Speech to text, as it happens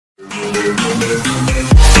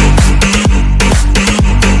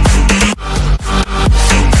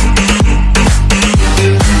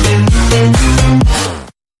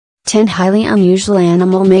10 highly unusual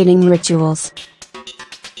animal mating rituals.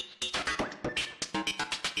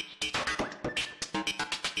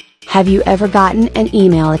 Have you ever gotten an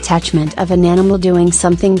email attachment of an animal doing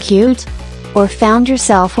something cute? Or found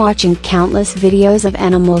yourself watching countless videos of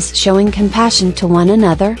animals showing compassion to one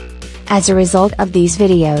another? As a result of these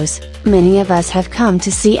videos, many of us have come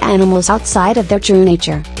to see animals outside of their true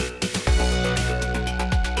nature.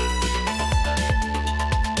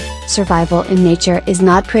 Survival in nature is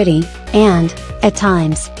not pretty, and, at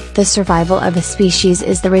times, the survival of a species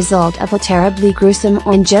is the result of a terribly gruesome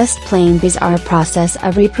or just plain bizarre process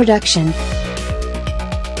of reproduction.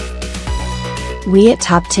 We at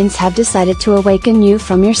Top 10s have decided to awaken you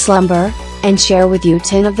from your slumber, and share with you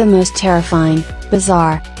 10 of the most terrifying,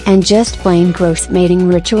 bizarre, and just plain gross mating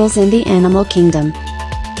rituals in the animal kingdom.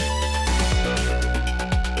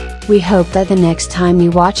 We hope that the next time you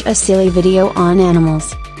watch a silly video on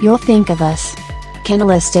animals, you'll think of us.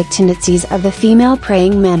 Cannibalistic tendencies of the female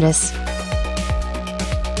praying mantis.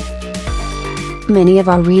 Many of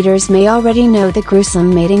our readers may already know the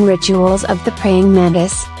gruesome mating rituals of the praying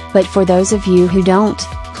mantis, but for those of you who don't,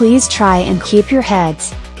 please try and keep your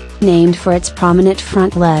heads. Named for its prominent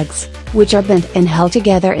front legs, which are bent and held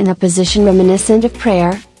together in a position reminiscent of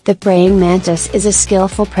prayer, the praying mantis is a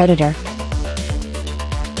skillful predator.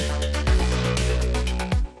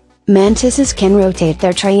 Mantises can rotate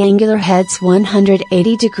their triangular heads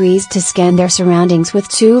 180 degrees to scan their surroundings with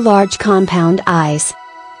 2 large compound eyes.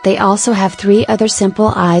 They also have 3 other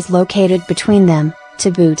simple eyes located between them,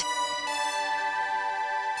 to boot.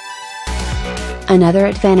 Another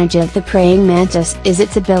advantage of the praying mantis is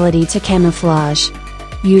its ability to camouflage.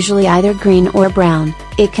 Usually either green or brown,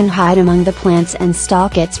 it can hide among the plants and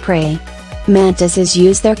stalk its prey. Mantises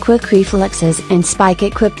use their quick reflexes and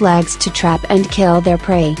spike-equipped legs to trap and kill their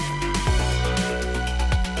prey.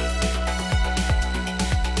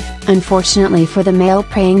 Unfortunately for the male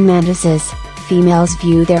praying mantises, females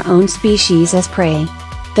view their own species as prey.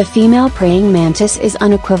 The female praying mantis is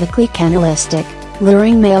unequivocally cannibalistic,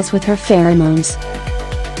 luring males with her pheromones.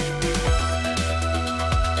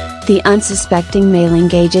 The unsuspecting male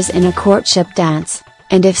engages in a courtship dance,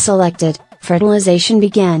 and if selected, fertilization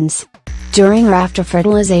begins. During or after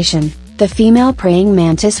fertilization, the female praying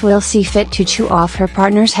mantis will see fit to chew off her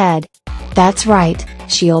partner's head. That's right,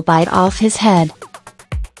 she'll bite off his head.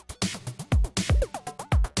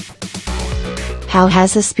 How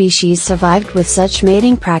has the species survived with such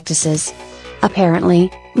mating practices?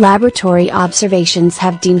 Apparently, laboratory observations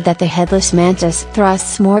have deemed that the headless mantis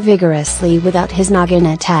thrusts more vigorously without his noggin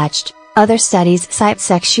attached. Other studies cite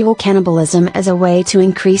sexual cannibalism as a way to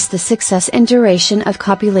increase the success and duration of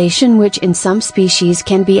copulation, which in some species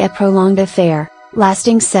can be a prolonged affair,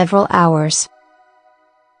 lasting several hours.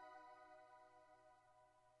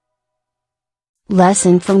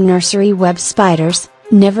 Lesson from nursery web spiders: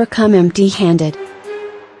 never come empty-handed.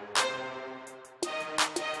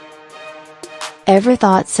 Ever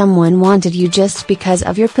thought someone wanted you just because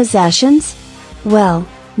of your possessions? Well,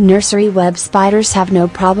 nursery web spiders have no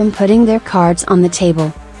problem putting their cards on the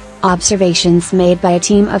table. Observations made by a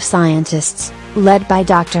team of scientists, led by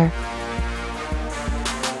Dr.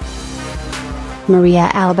 Maria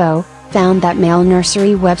Albo, found that male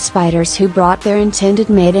nursery web spiders who brought their intended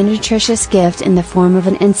mate a nutritious gift in the form of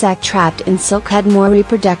an insect trapped in silk had more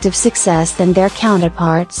reproductive success than their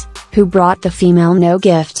counterparts, who brought the female no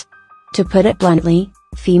gift. To put it bluntly,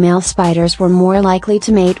 female spiders were more likely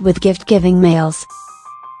to mate with gift-giving males.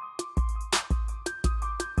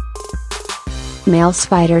 Male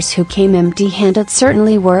spiders who came empty-handed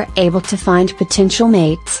certainly were able to find potential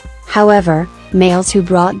mates. However, males who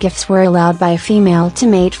brought gifts were allowed by a female to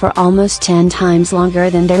mate for almost 10 times longer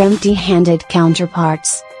than their empty-handed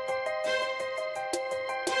counterparts.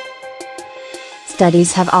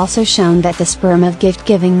 Studies have also shown that the sperm of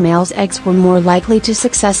gift-giving males' eggs were more likely to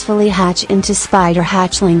successfully hatch into spider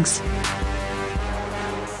hatchlings.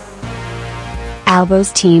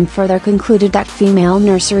 Albo's team further concluded that female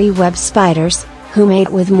nursery web spiders, who mate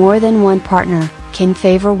with more than one partner, can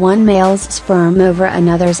favor one male's sperm over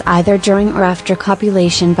another's either during or after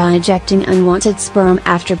copulation by ejecting unwanted sperm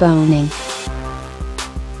after boning.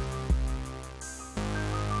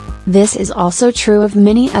 This is also true of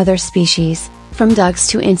many other species, from ducks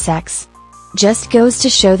to insects. Just goes to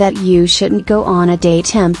show that you shouldn't go on a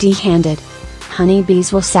date empty-handed.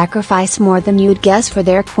 Honeybees will sacrifice more than you'd guess for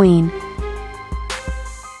their queen.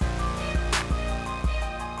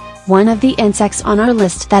 One of the insects on our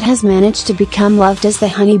list that has managed to become loved is the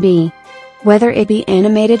honeybee. Whether it be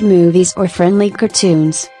animated movies or friendly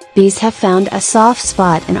cartoons, bees have found a soft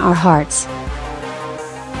spot in our hearts.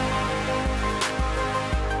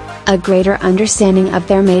 A greater understanding of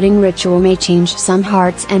their mating ritual may change some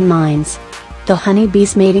hearts and minds. The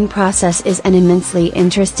honeybee's mating process is an immensely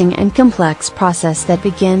interesting and complex process that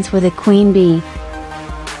begins with a queen bee.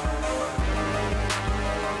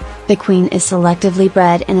 The queen is selectively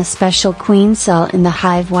bred in a special queen cell in the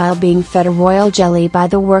hive while being fed a royal jelly by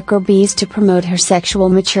the worker bees to promote her sexual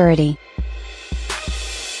maturity.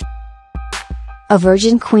 A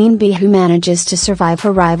virgin queen bee who manages to survive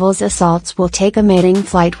her rival's assaults will take a mating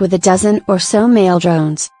flight with a dozen or so male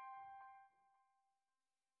drones.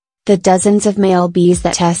 The dozens of male bees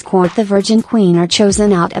that escort the virgin queen are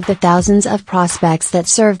chosen out of the thousands of prospects that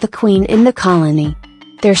serve the queen in the colony.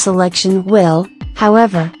 Their selection will,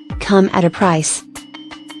 however, come at a price.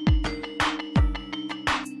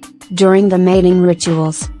 During the mating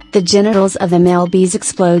rituals, the genitals of the male bees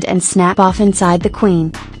explode and snap off inside the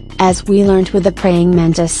queen. As we learned with the praying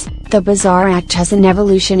mantis, the bizarre act has an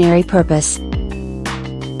evolutionary purpose.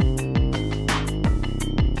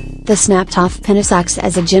 The snapped-off penis acts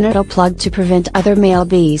as a genital plug to prevent other male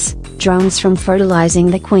bees, drones from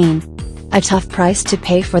fertilizing the queen. A tough price to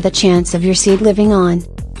pay for the chance of your seed living on.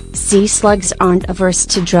 Sea slugs aren't averse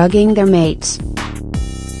to drugging their mates.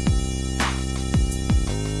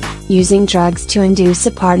 Using drugs to induce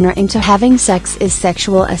a partner into having sex is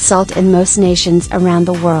sexual assault in most nations around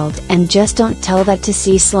the world, and just don't tell that to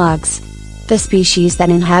sea slugs. The species that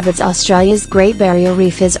inhabits Australia's Great Barrier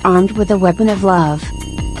Reef is armed with a weapon of love.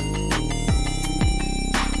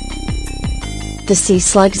 The sea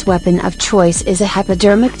slug's weapon of choice is a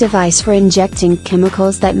hypodermic device for injecting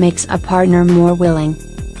chemicals that makes a partner more willing.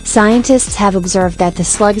 Scientists have observed that the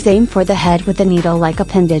slugs aim for the head with a needle-like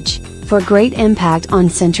appendage, for great impact on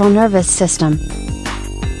central nervous system.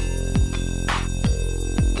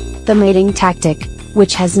 The mating tactic,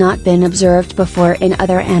 which has not been observed before in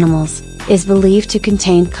other animals, is believed to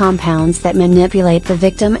contain compounds that manipulate the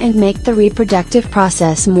victim and make the reproductive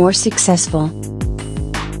process more successful.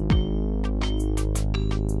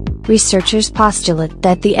 Researchers postulate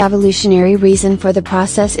that the evolutionary reason for the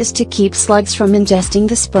process is to keep slugs from ingesting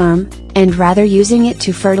the sperm, and rather using it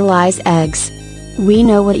to fertilize eggs. We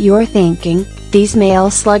know what you're thinking, these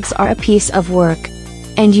male slugs are a piece of work.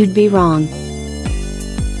 And you'd be wrong.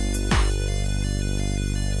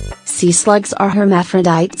 Sea slugs are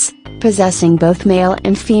hermaphrodites, possessing both male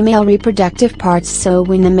and female reproductive parts, so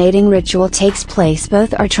when the mating ritual takes place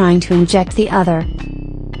both are trying to inject the other.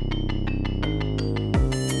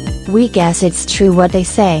 We guess it's true what they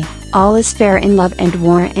say, all is fair in love and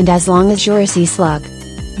war, and as long as you're a sea slug.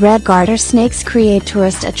 Red garter snakes create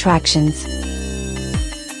tourist attractions.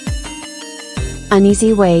 An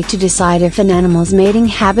easy way to decide if an animal's mating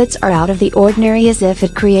habits are out of the ordinary is if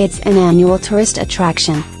it creates an annual tourist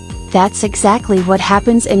attraction. That's exactly what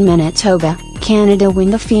happens in Manitoba, Canada,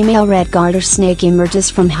 when the female red garter snake emerges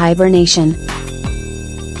from hibernation.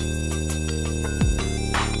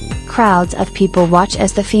 Crowds of people watch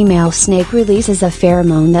as the female snake releases a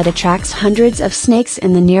pheromone that attracts hundreds of snakes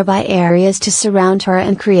in the nearby areas to surround her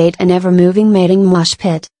and create an ever-moving mating mosh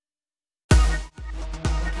pit.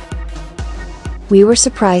 We were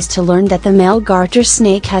surprised to learn that the male garter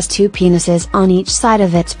snake has two penises on each side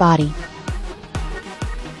of its body.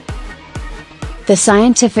 The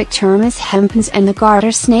scientific term is hempens, and the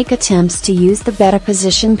garter snake attempts to use the beta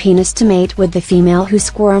position penis to mate with the female, who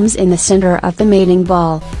squirms in the center of the mating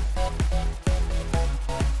ball.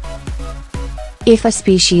 If a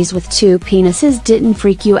species with two penises didn't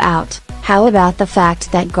freak you out, how about the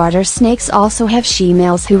fact that garter snakes also have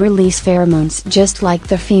she-males who release pheromones just like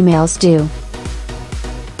the females do?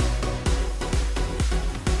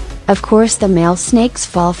 Of course the male snakes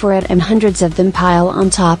fall for it and hundreds of them pile on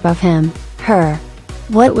top of him, her.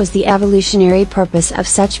 What was the evolutionary purpose of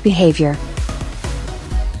such behavior?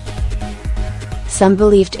 Some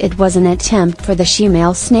believed it was an attempt for the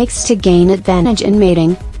she-male snakes to gain advantage in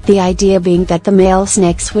mating, the idea being that the male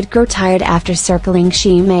snakes would grow tired after circling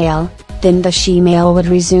she-male, then the she-male would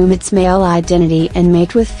resume its male identity and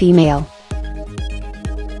mate with female.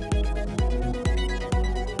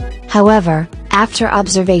 However, after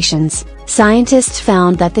observations, scientists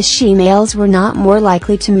found that the she-males were not more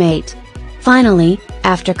likely to mate. Finally,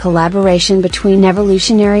 after collaboration between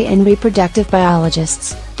evolutionary and reproductive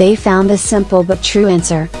biologists, they found the simple but true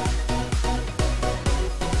answer.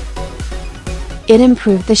 It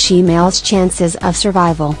improved the she-male's chances of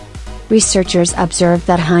survival. Researchers observed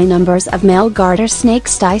that high numbers of male garter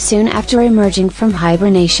snakes die soon after emerging from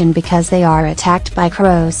hibernation because they are attacked by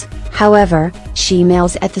crows, However,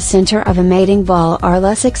 she-males at the center of a mating ball are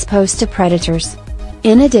less exposed to predators.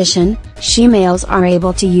 In addition, she-males are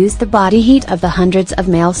able to use the body heat of the hundreds of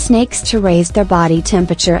male snakes to raise their body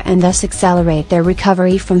temperature and thus accelerate their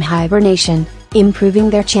recovery from hibernation, improving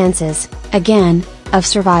their chances, again, of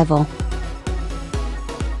survival.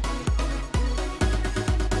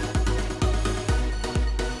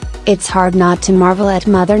 It's hard not to marvel at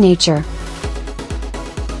Mother Nature.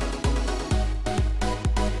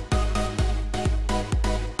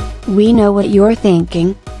 We know what you're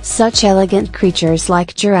thinking, such elegant creatures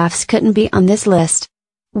like giraffes couldn't be on this list.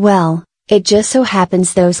 Well, it just so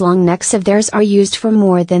happens those long necks of theirs are used for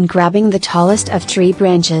more than grabbing the tallest of tree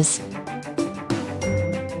branches.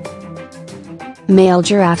 Male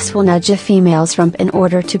giraffes will nudge a female's rump in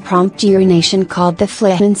order to prompt urination, called the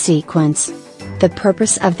Flehn sequence. The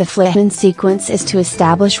purpose of the Flehn sequence is to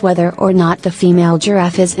establish whether or not the female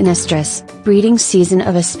giraffe is in estrus, breeding season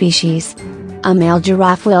of a species. A male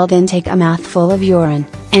giraffe will then take a mouthful of urine,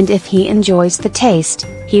 and if he enjoys the taste,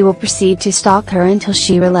 he will proceed to stalk her until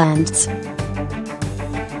she relents.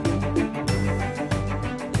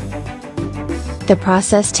 The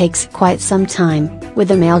process takes quite some time, with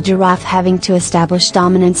the male giraffe having to establish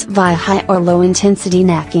dominance via high or low intensity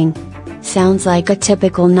necking. Sounds like a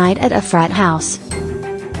typical night at a frat house.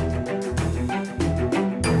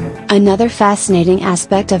 Another fascinating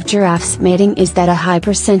aspect of giraffes mating is that a high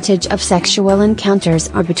percentage of sexual encounters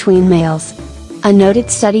are between males. A noted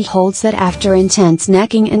study holds that after intense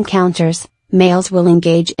necking encounters, males will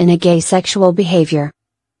engage in a gay sexual behavior.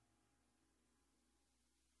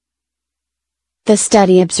 The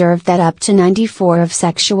study observed that up to 94% of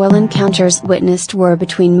sexual encounters witnessed were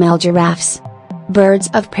between male giraffes. Birds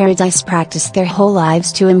of paradise practice their whole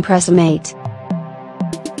lives to impress a mate.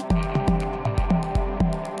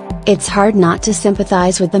 It's hard not to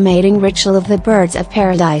sympathize with the mating ritual of the birds of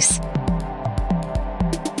paradise.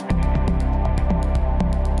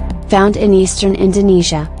 Found in eastern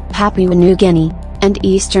Indonesia, Papua New Guinea, and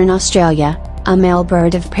eastern Australia, a male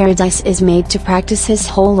bird of paradise is made to practice his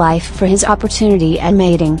whole life for his opportunity at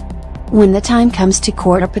mating. When the time comes to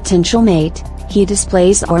court a potential mate, he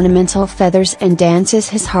displays ornamental feathers and dances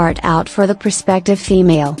his heart out for the prospective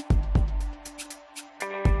female.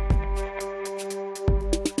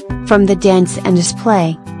 From the dance and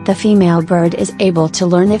display, the female bird is able to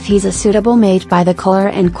learn if he's a suitable mate by the color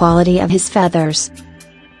and quality of his feathers.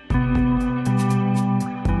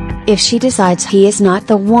 If she decides he is not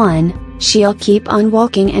the one, she'll keep on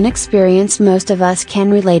walking, an experience most of us can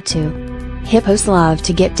relate to. Hippos love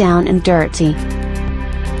to get down and dirty.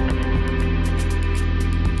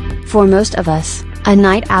 For most of us, a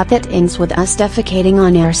night out that ends with us defecating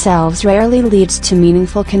on ourselves rarely leads to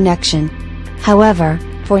meaningful connection. However,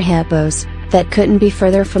 for hippos, that couldn't be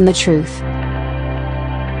further from the truth.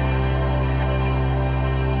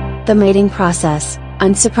 The mating process,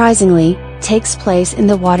 unsurprisingly, takes place in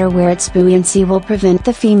the water, where its buoyancy will prevent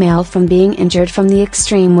the female from being injured from the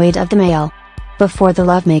extreme weight of the male. Before the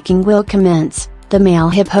lovemaking will commence, the male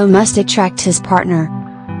hippo must attract his partner.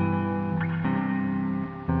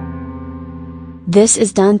 This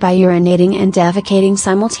is done by urinating and defecating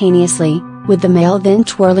simultaneously, with the male then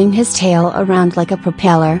twirling his tail around like a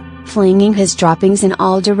propeller, flinging his droppings in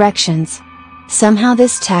all directions. Somehow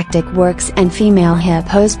this tactic works and female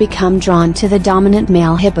hippos become drawn to the dominant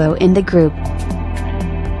male hippo in the group.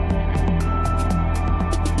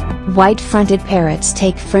 White-fronted parrots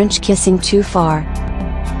take French kissing too far.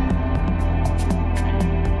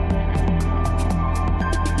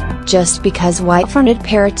 Just because white-fronted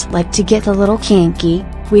parrots like to get a little kinky,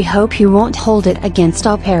 we hope you won't hold it against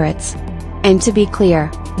all parrots. And to be clear,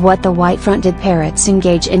 what the white-fronted parrots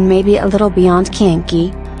engage in may be a little beyond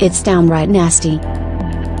kinky, it's downright nasty.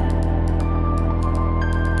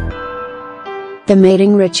 The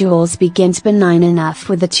mating rituals begins benign enough,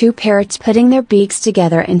 with the two parrots putting their beaks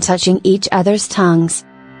together and touching each other's tongues.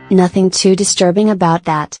 Nothing too disturbing about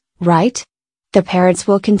that, right? The parrots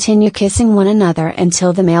will continue kissing one another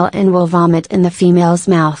until the male will vomit in the female's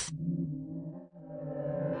mouth.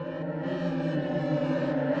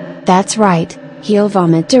 That's right, he'll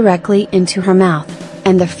vomit directly into her mouth,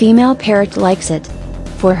 and the female parrot likes it.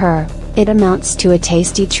 For her, it amounts to a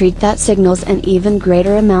tasty treat that signals an even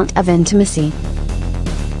greater amount of intimacy.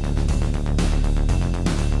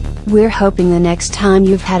 We're hoping the next time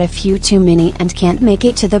you've had a few too many and can't make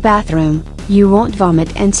it to the bathroom, you won't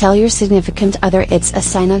vomit and tell your significant other it's a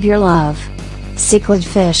sign of your love. Cichlid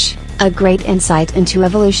fish, a great insight into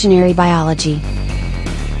evolutionary biology.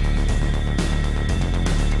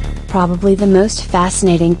 Probably the most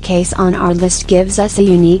fascinating case on our list gives us a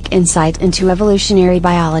unique insight into evolutionary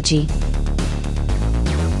biology.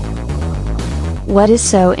 What is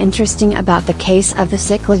so interesting about the case of the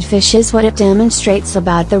cichlid fish is what it demonstrates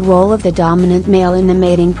about the role of the dominant male in the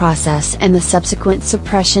mating process and the subsequent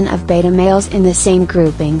suppression of beta males in the same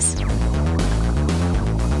groupings.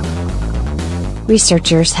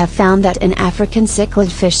 Researchers have found that in African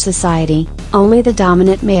cichlid fish society, only the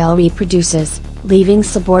dominant male reproduces, leaving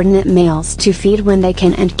subordinate males to feed when they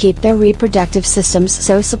can and keep their reproductive systems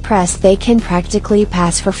so suppressed they can practically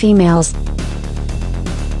pass for females.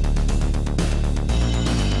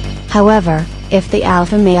 However, if the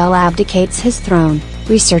alpha male abdicates his throne,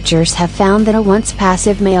 researchers have found that a once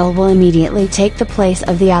passive male will immediately take the place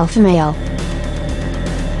of the alpha male.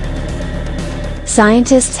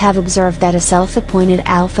 Scientists have observed that a self-appointed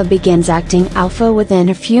alpha begins acting alpha within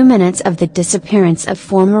a few minutes of the disappearance of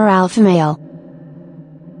former alpha male.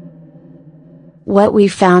 What we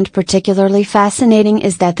found particularly fascinating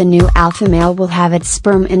is that the new alpha male will have its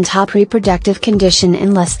sperm in top reproductive condition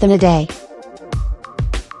in less than a day.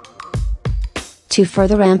 To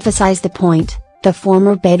further emphasize the point, the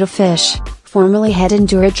former beta fish, formerly had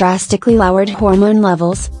endured drastically lowered hormone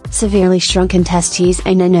levels, severely shrunken testes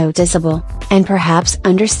and a noticeable, and perhaps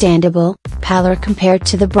understandable, pallor compared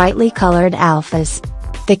to the brightly colored alphas.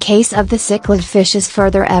 The case of the cichlid fish is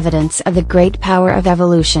further evidence of the great power of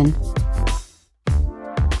evolution.